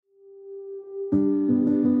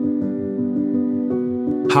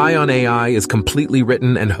High on AI is completely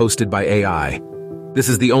written and hosted by AI. This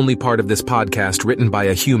is the only part of this podcast written by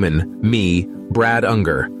a human, me, Brad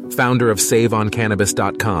Unger, founder of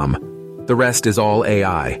SaveOnCannabis.com. The rest is all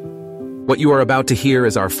AI. What you are about to hear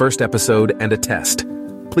is our first episode and a test.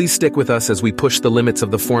 Please stick with us as we push the limits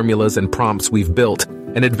of the formulas and prompts we've built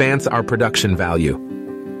and advance our production value.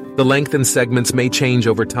 The length and segments may change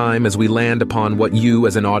over time as we land upon what you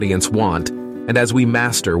as an audience want and as we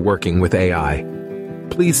master working with AI.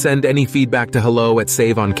 Please send any feedback to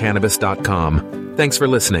hello@SaveOnCannabis.com. Thanks for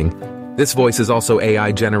listening. This voice is also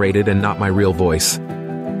AI generated and not my real voice.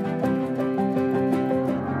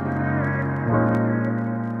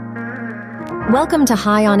 Welcome to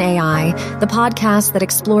High on AI, the podcast that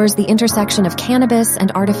explores the intersection of cannabis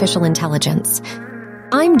and artificial intelligence.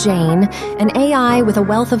 I'm Jane, an AI with a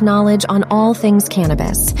wealth of knowledge on all things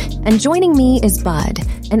cannabis, and joining me is Bud,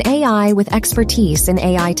 an AI with expertise in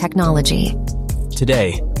AI technology.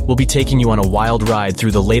 Today, we'll be taking you on a wild ride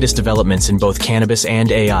through the latest developments in both cannabis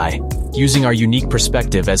and AI, using our unique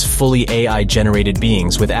perspective as fully AI-generated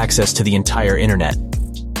beings with access to the entire internet.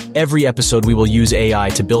 Every episode we will use AI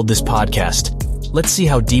to build this podcast. Let's see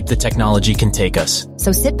how deep the technology can take us.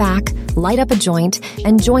 So sit back, light up a joint,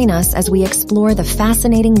 and join us as we explore the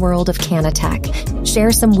fascinating world of cannatech,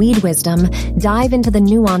 share some weed wisdom, dive into the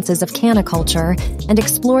nuances of cannaculture, and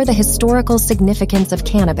explore the historical significance of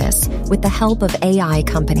cannabis with the help of AI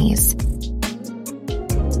companies.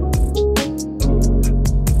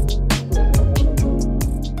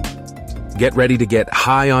 Get ready to get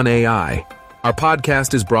high on AI. Our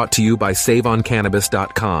podcast is brought to you by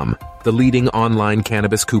SaveOnCannabis.com, the leading online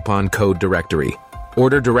cannabis coupon code directory.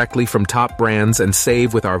 Order directly from top brands and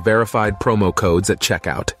save with our verified promo codes at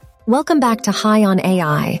checkout. Welcome back to High on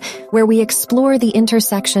AI, where we explore the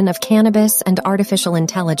intersection of cannabis and artificial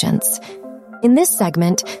intelligence. In this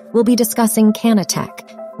segment, we'll be discussing cannatech,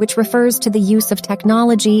 which refers to the use of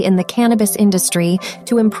technology in the cannabis industry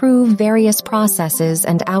to improve various processes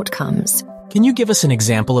and outcomes. Can you give us an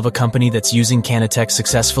example of a company that's using cannatech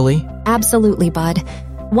successfully? Absolutely, Bud.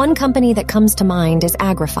 One company that comes to mind is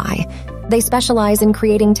Agrify. They specialize in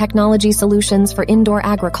creating technology solutions for indoor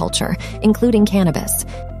agriculture, including cannabis.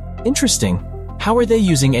 Interesting. How are they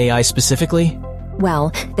using AI specifically?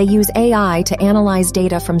 Well, they use AI to analyze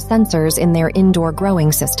data from sensors in their indoor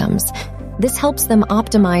growing systems. This helps them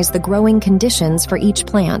optimize the growing conditions for each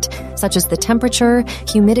plant, such as the temperature,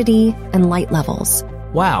 humidity, and light levels.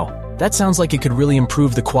 Wow, that sounds like it could really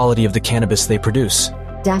improve the quality of the cannabis they produce.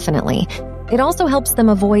 Definitely. It also helps them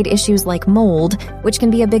avoid issues like mold, which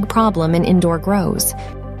can be a big problem in indoor grows.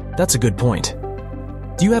 That's a good point.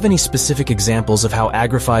 Do you have any specific examples of how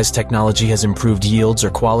Agrify's technology has improved yields or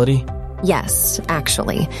quality? Yes,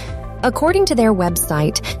 actually. According to their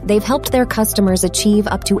website, they've helped their customers achieve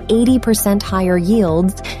up to 80% higher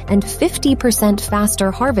yields and 50%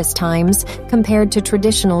 faster harvest times compared to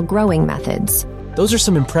traditional growing methods. Those are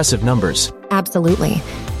some impressive numbers. Absolutely.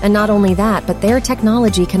 And not only that, but their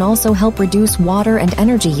technology can also help reduce water and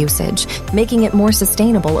energy usage, making it more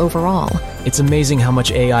sustainable overall. It's amazing how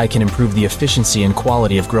much AI can improve the efficiency and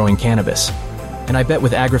quality of growing cannabis. And I bet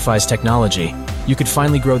with Agrify's technology, you could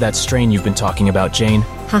finally grow that strain you've been talking about, Jane.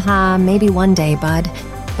 Haha, maybe one day, Bud.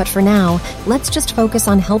 But for now, let's just focus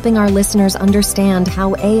on helping our listeners understand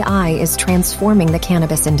how AI is transforming the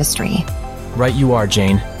cannabis industry. Right you are,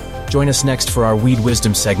 Jane. Join us next for our Weed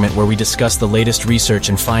Wisdom segment where we discuss the latest research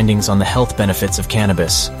and findings on the health benefits of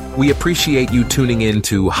cannabis. We appreciate you tuning in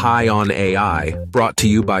to High on AI, brought to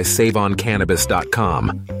you by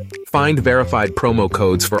SaveOnCannabis.com. Find verified promo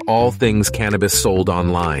codes for all things cannabis sold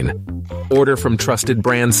online. Order from trusted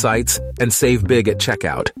brand sites and save big at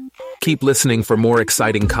checkout. Keep listening for more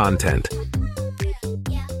exciting content.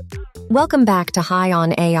 Welcome back to High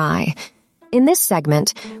on AI. In this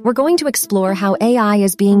segment, we're going to explore how AI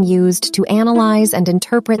is being used to analyze and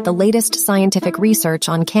interpret the latest scientific research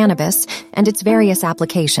on cannabis and its various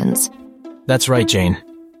applications. That's right, Jane.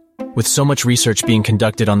 With so much research being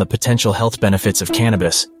conducted on the potential health benefits of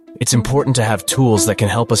cannabis, it's important to have tools that can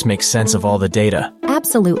help us make sense of all the data.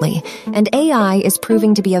 Absolutely, and AI is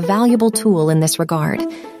proving to be a valuable tool in this regard.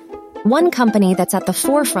 One company that's at the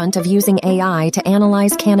forefront of using AI to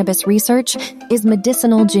analyze cannabis research is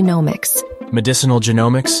Medicinal Genomics. Medicinal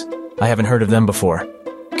Genomics? I haven't heard of them before.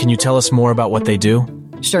 Can you tell us more about what they do?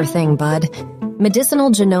 Sure thing, Bud.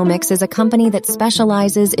 Medicinal Genomics is a company that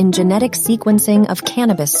specializes in genetic sequencing of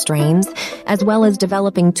cannabis strains, as well as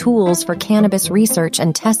developing tools for cannabis research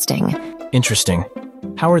and testing. Interesting.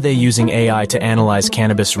 How are they using AI to analyze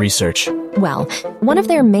cannabis research? Well, one of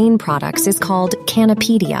their main products is called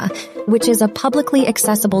Cannapedia, which is a publicly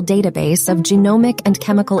accessible database of genomic and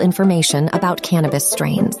chemical information about cannabis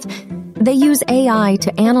strains. They use AI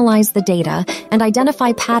to analyze the data and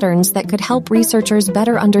identify patterns that could help researchers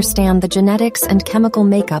better understand the genetics and chemical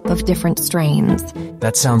makeup of different strains.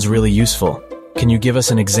 That sounds really useful. Can you give us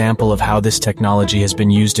an example of how this technology has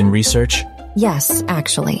been used in research? Yes,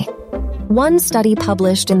 actually. One study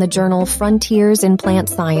published in the journal Frontiers in Plant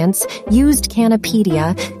Science used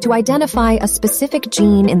Cannapedia to identify a specific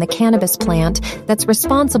gene in the cannabis plant that's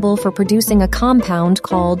responsible for producing a compound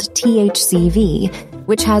called THCV,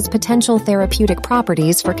 which has potential therapeutic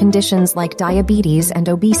properties for conditions like diabetes and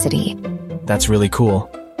obesity. That's really cool.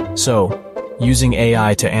 So, using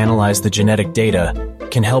AI to analyze the genetic data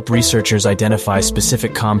can help researchers identify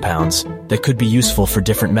specific compounds that could be useful for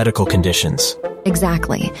different medical conditions.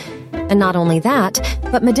 Exactly. And not only that,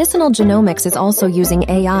 but Medicinal Genomics is also using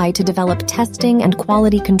AI to develop testing and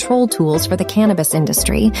quality control tools for the cannabis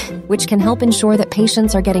industry, which can help ensure that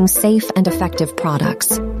patients are getting safe and effective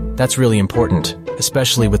products. That's really important,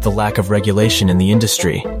 especially with the lack of regulation in the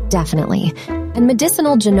industry. Definitely. And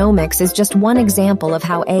Medicinal Genomics is just one example of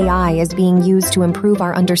how AI is being used to improve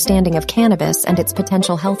our understanding of cannabis and its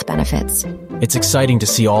potential health benefits. It's exciting to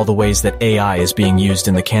see all the ways that AI is being used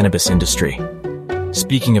in the cannabis industry.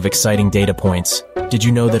 Speaking of exciting data points, did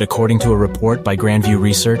you know that according to a report by Grandview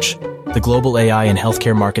Research, the global AI and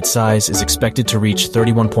healthcare market size is expected to reach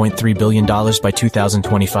 $31.3 billion by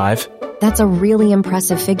 2025? That's a really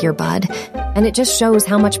impressive figure, Bud. And it just shows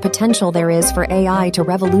how much potential there is for AI to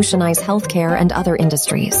revolutionize healthcare and other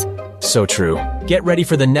industries. So true. Get ready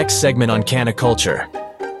for the next segment on Canna Culture.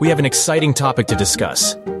 We have an exciting topic to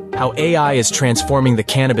discuss: how AI is transforming the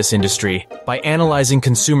cannabis industry by analyzing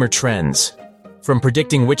consumer trends. From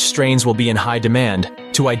predicting which strains will be in high demand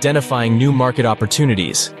to identifying new market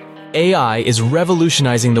opportunities, AI is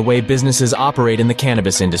revolutionizing the way businesses operate in the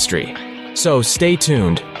cannabis industry. So stay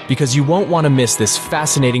tuned, because you won't want to miss this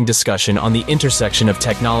fascinating discussion on the intersection of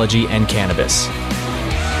technology and cannabis.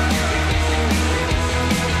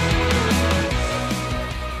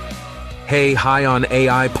 Hey, High on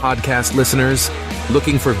AI podcast listeners.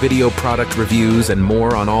 Looking for video product reviews and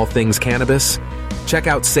more on all things cannabis? Check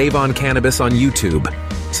out Save on Cannabis on YouTube.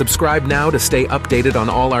 Subscribe now to stay updated on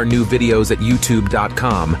all our new videos at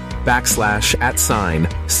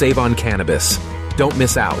youtube.com/@Save on Cannabis. Don't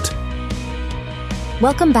miss out.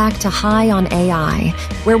 Welcome back to High on AI,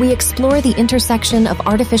 where we explore the intersection of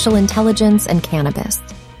artificial intelligence and cannabis.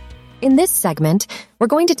 In this segment, we're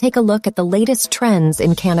going to take a look at the latest trends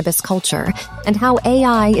in cannabis culture and how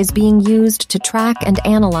AI is being used to track and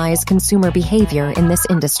analyze consumer behavior in this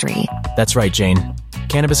industry. That's right, Jane.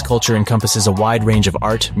 Cannabis culture encompasses a wide range of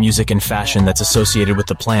art, music, and fashion that's associated with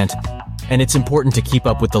the plant, and it's important to keep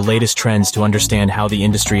up with the latest trends to understand how the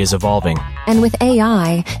industry is evolving. And with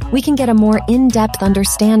AI, we can get a more in-depth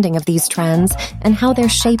understanding of these trends and how they're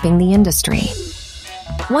shaping the industry.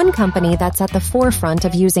 One company that's at the forefront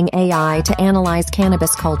of using AI to analyze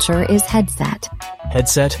cannabis culture is Headset.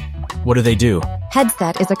 Headset? What do they do?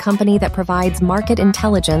 Headset is a company that provides market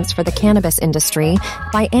intelligence for the cannabis industry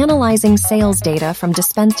by analyzing sales data from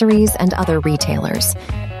dispensaries and other retailers.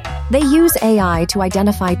 They use AI to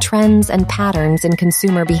identify trends and patterns in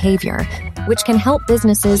consumer behavior, which can help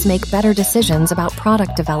businesses make better decisions about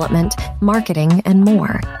product development, marketing, and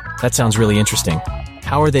more. That sounds really interesting.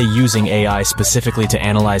 How are they using AI specifically to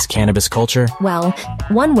analyze cannabis culture? Well,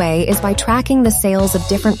 one way is by tracking the sales of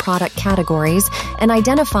different product categories and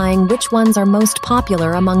identifying which ones are most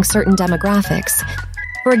popular among certain demographics.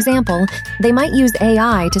 For example, they might use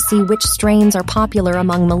AI to see which strains are popular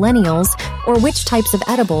among millennials or which types of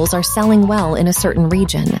edibles are selling well in a certain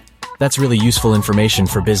region. That's really useful information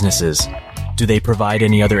for businesses. Do they provide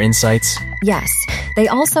any other insights? Yes. They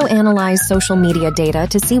also analyze social media data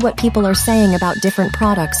to see what people are saying about different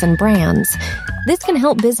products and brands. This can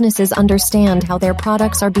help businesses understand how their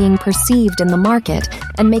products are being perceived in the market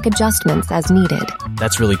and make adjustments as needed.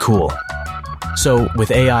 That's really cool. So,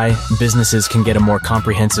 with AI, businesses can get a more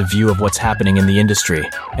comprehensive view of what's happening in the industry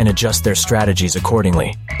and adjust their strategies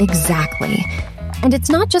accordingly. Exactly. And it's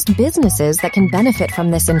not just businesses that can benefit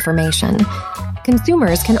from this information.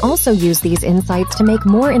 Consumers can also use these insights to make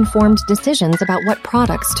more informed decisions about what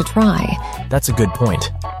products to try. That's a good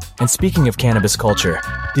point. And speaking of cannabis culture,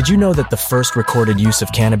 did you know that the first recorded use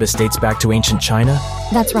of cannabis dates back to ancient China?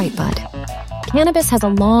 That's right, Bud. Cannabis has a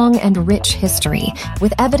long and rich history,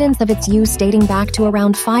 with evidence of its use dating back to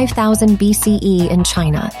around 5000 BCE in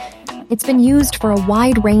China. It's been used for a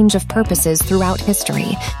wide range of purposes throughout history,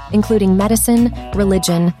 including medicine,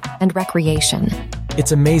 religion, and recreation.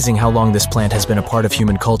 It's amazing how long this plant has been a part of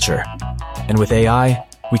human culture. And with AI,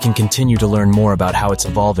 we can continue to learn more about how it's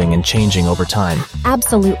evolving and changing over time.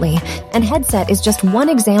 Absolutely. And Headset is just one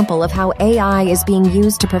example of how AI is being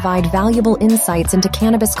used to provide valuable insights into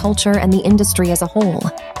cannabis culture and the industry as a whole.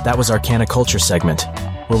 That was our Canna Culture segment,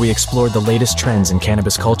 where we explored the latest trends in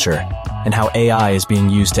cannabis culture and how AI is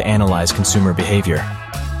being used to analyze consumer behavior.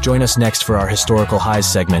 Join us next for our Historical Highs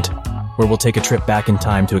segment, where we'll take a trip back in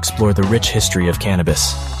time to explore the rich history of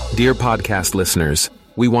cannabis. Dear podcast listeners,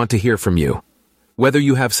 we want to hear from you. Whether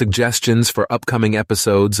you have suggestions for upcoming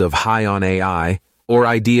episodes of High on AI or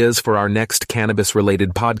ideas for our next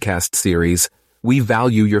cannabis-related podcast series, we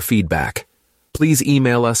value your feedback. Please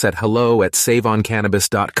email us at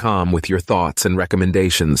hello@saveoncannabis.com with your thoughts and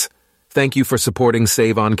recommendations. Thank you for supporting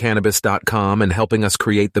SaveOnCannabis.com and helping us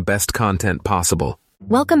create the best content possible.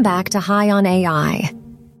 Welcome back to High on AI.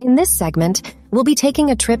 In this segment, we'll be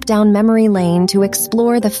taking a trip down memory lane to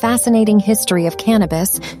explore the fascinating history of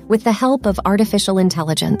cannabis with the help of artificial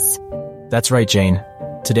intelligence. That's right, Jane.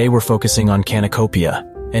 Today we're focusing on Cannacopia,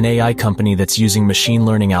 an AI company that's using machine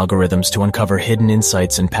learning algorithms to uncover hidden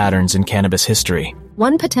insights and patterns in cannabis history.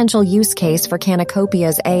 One potential use case for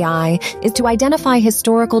Cannacopia's AI is to identify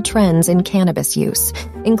historical trends in cannabis use,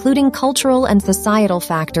 including cultural and societal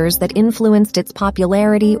factors that influenced its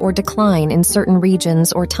popularity or decline in certain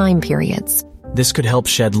regions or time periods. This could help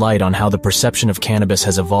shed light on how the perception of cannabis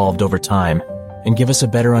has evolved over time and give us a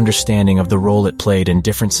better understanding of the role it played in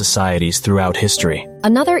different societies throughout history.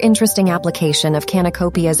 Another interesting application of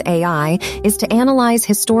Cannacopia's AI is to analyze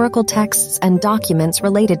historical texts and documents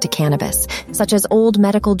related to cannabis, such as old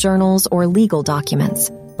medical journals or legal documents.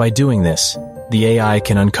 By doing this, the AI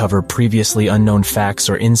can uncover previously unknown facts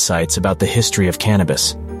or insights about the history of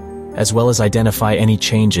cannabis, as well as identify any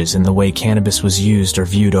changes in the way cannabis was used or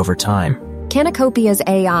viewed over time. Cannacopia's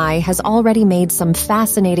AI has already made some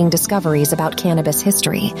fascinating discoveries about cannabis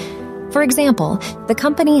history. For example, the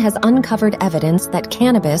company has uncovered evidence that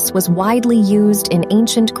cannabis was widely used in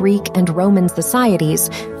ancient Greek and Roman societies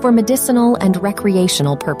for medicinal and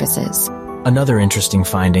recreational purposes. Another interesting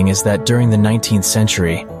finding is that during the 19th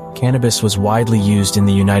century, cannabis was widely used in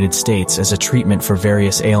the United States as a treatment for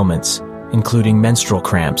various ailments, including menstrual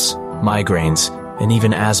cramps, migraines, and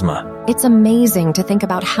even asthma. It's amazing to think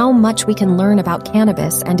about how much we can learn about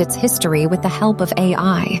cannabis and its history with the help of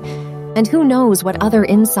AI. And who knows what other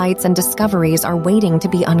insights and discoveries are waiting to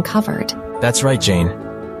be uncovered. That's right, Jane.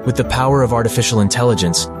 With the power of artificial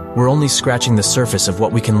intelligence, we're only scratching the surface of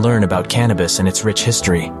what we can learn about cannabis and its rich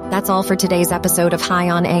history. That's all for today's episode of High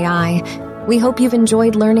on AI. We hope you've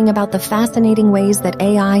enjoyed learning about the fascinating ways that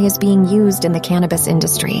AI is being used in the cannabis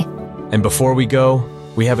industry. And before we go,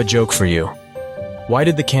 we have a joke for you. Why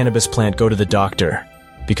did the cannabis plant go to the doctor?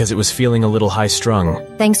 Because it was feeling a little high-strung.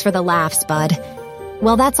 Thanks for the laughs, bud.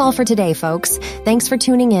 Well, that's all for today, folks. Thanks for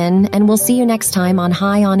tuning in, and we'll see you next time on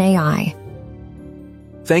High on AI.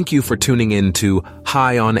 Thank you for tuning in to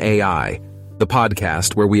High on AI, the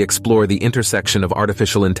podcast where we explore the intersection of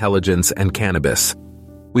artificial intelligence and cannabis.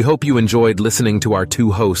 We hope you enjoyed listening to our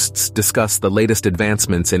two hosts discuss the latest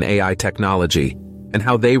advancements in AI technology and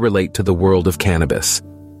how they relate to the world of cannabis.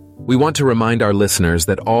 We want to remind our listeners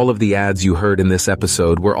that all of the ads you heard in this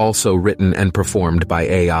episode were also written and performed by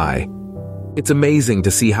AI. It's amazing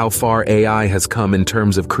to see how far AI has come in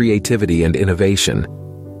terms of creativity and innovation.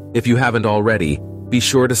 If you haven't already, be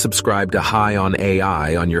sure to subscribe to High on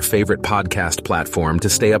AI on your favorite podcast platform to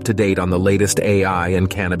stay up to date on the latest AI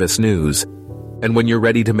and cannabis news. And when you're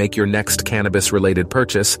ready to make your next cannabis-related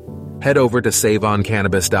purchase, head over to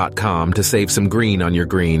SaveOnCannabis.com to save some green on your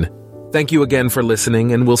green. Thank you again for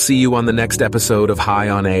listening, and we'll see you on the next episode of High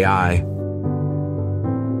on AI.